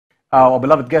our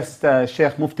beloved guest,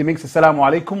 Sheikh Mufti Menk. Assalamu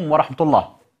alaikum wa rahmatullah.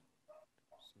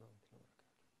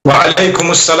 Wa alaikum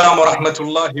assalam wa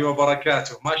rahmatullahi wa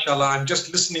barakatuh. MashaAllah, I'm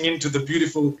just listening into the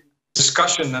beautiful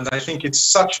discussion, and I think it's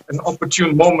such an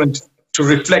opportune moment to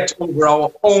reflect over our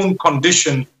own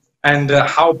condition and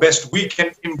how best we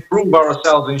can improve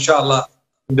ourselves, inshallah,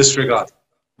 in this regard.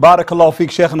 Barakallahu feek,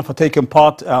 Shaykhana, for taking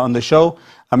part on the show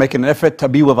and making an effort to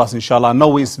be with us, inshallah. I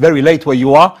know it's very late where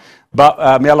you are,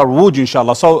 but may Allah reward you,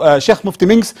 inshallah. So, Sheikh Mufti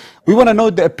Menk, we want to know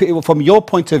from your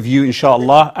point of view,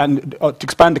 inshallah, and to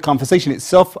expand the conversation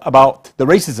itself about the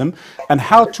racism and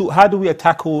how do we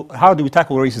tackle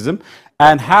racism,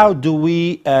 and how do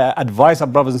we advise our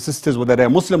brothers and sisters, whether they're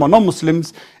Muslim or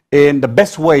non-Muslims, in the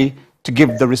best way to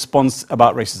give the response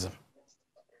about racism.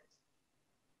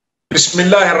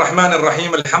 Bismillah ar-Rahman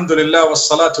ar-Rahim, alhamdulillah,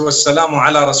 wassalatu wassalamu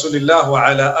ala rasulillah wa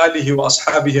ala alihi wa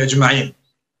ashabihi ajma'in.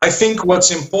 I think what's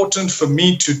important for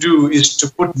me to do is to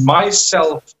put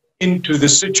myself into the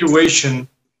situation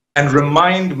and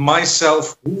remind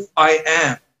myself who I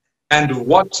am and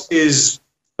what is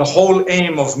the whole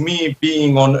aim of me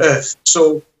being on earth.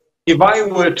 So if I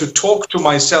were to talk to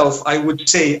myself, I would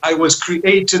say I was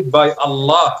created by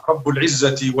Allah, Rabbul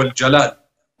Izzati wal Jalal.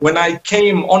 When I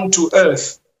came onto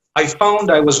earth, I found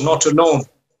I was not alone.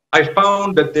 I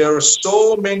found that there are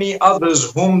so many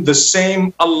others whom the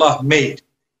same Allah made.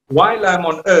 While I'm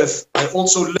on earth, I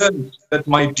also learned that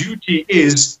my duty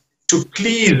is to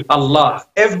please Allah.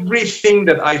 Everything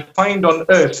that I find on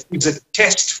earth is a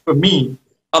test for me.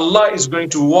 Allah is going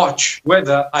to watch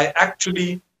whether I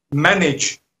actually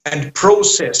manage and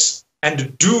process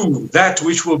and do that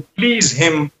which will please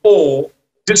Him or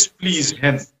displease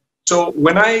Him. So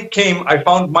when I came, I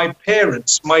found my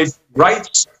parents, my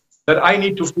rights that I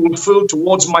need to fulfill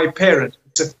towards my parents.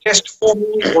 It's a test for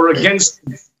me or against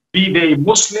me, be they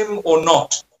Muslim or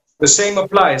not. The same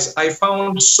applies. I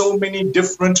found so many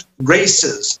different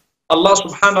races. Allah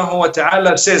subhanahu wa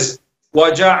ta'ala says,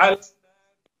 وَجَعَلْ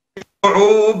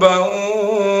شُعُوبًا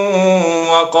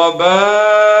وَقَبَائِلَ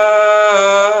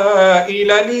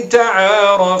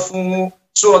لِتَعَارَفُوا.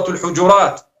 Surah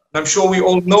Al-Hujurat. I'm sure we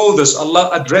all know this. Allah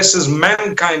addresses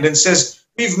mankind and says,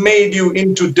 we've made you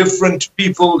into different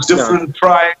peoples, different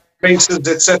tribes, races,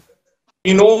 etc.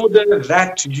 in order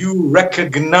that you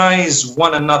recognize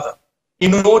one another.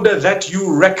 In order that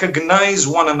you recognize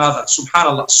one another.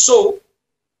 Subhanallah. So,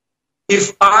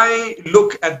 if I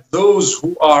look at those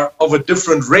who are of a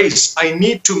different race, I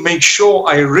need to make sure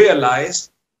I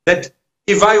realize that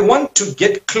if I want to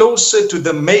get closer to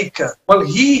the Maker, well,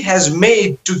 He has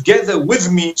made together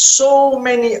with me so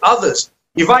many others.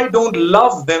 If I don't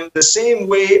love them the same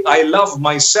way I love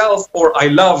myself or I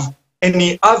love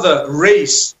any other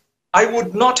race, I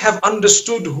would not have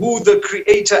understood who the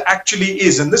Creator actually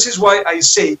is. And this is why I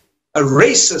say a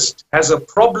racist has a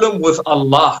problem with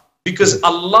Allah, because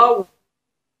Allah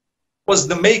was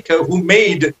the Maker who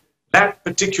made that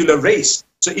particular race.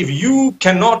 So if you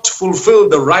cannot fulfill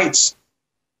the rights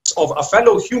of a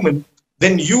fellow human,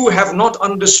 then you have not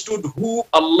understood who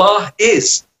Allah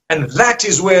is. And that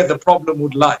is where the problem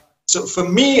would lie. So for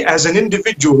me as an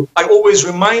individual, I always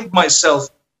remind myself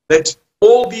that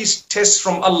all these tests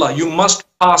from Allah, you must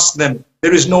pass them.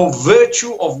 There is no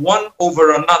virtue of one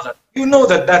over another. You know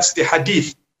that that's the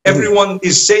hadith. Everyone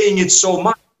is saying it so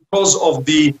much because of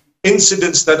the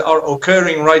incidents that are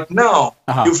occurring right now.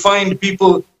 You find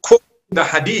people quoting the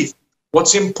hadith.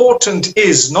 What's important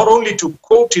is not only to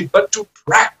quote it, but to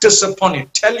practice upon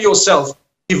it. Tell yourself,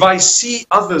 if I see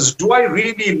others, do I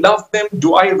really love them?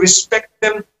 Do I respect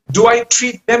them? Do I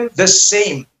treat them the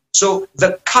same? So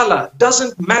the color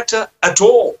doesn't matter at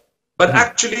all. But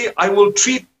actually, I will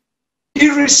treat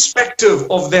irrespective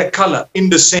of their color in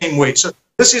the same way. So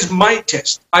this is my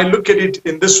test. I look at it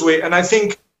in this way. And I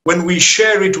think when we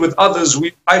share it with others,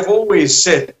 I've always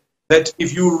said that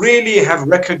if you really have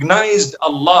recognized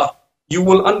Allah, you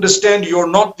will understand you're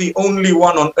not the only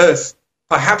one on earth.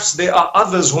 Perhaps there are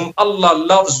others whom Allah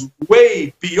loves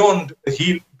way beyond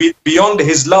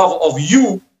His love of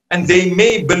you, and they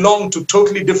may belong to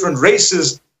totally different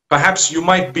races. Perhaps you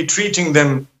might be treating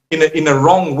them in a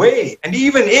wrong way. And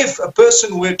even if a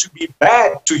person were to be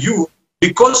bad to you,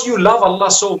 because you love Allah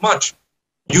so much,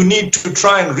 you need to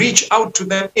try and reach out to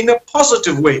them in a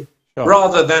positive way,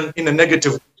 rather than in a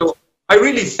negative way. So I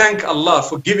really thank Allah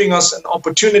for giving us an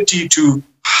opportunity to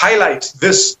highlight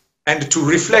this and to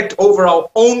reflect over our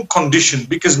own condition,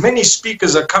 because many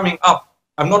speakers are coming up.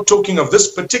 I'm not talking of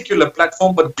this particular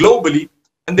platform, but globally,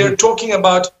 and they're talking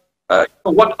about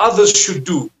what others should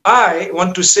do. I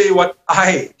want to say what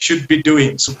I should be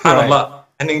doing, subhanAllah,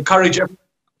 and encourage everyone.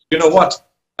 You know what?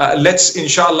 let's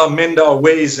inshallah mend our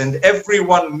ways, and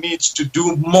everyone needs to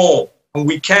do more, and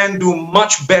we can do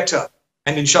much better,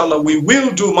 and inshallah we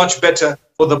will do much better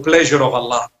for the pleasure of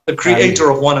Allah, the creator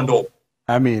of one and all.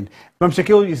 Ameen. Imam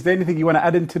Shakil, is there anything you want to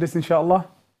add into this, inshallah?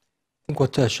 I think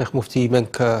what Sheikh Mufti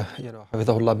Menk,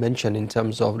 Hafidhahullah, mentioned in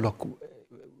terms of, look,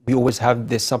 we always have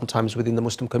this sometimes within the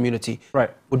Muslim community.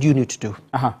 Right. What do you need to do?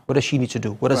 What does she need to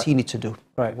do? What does he need to do?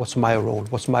 Right. What's my role?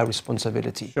 What's my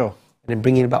responsibility? Sure. And in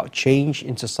bringing about change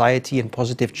in society and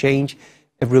positive change,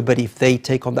 everybody, if they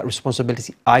take on that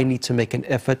responsibility, I need to make an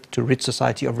effort to rid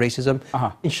society of racism.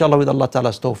 Inshallah, with Allah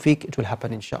Ta'ala's tawfiq, it will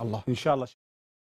happen, inshallah. Inshallah.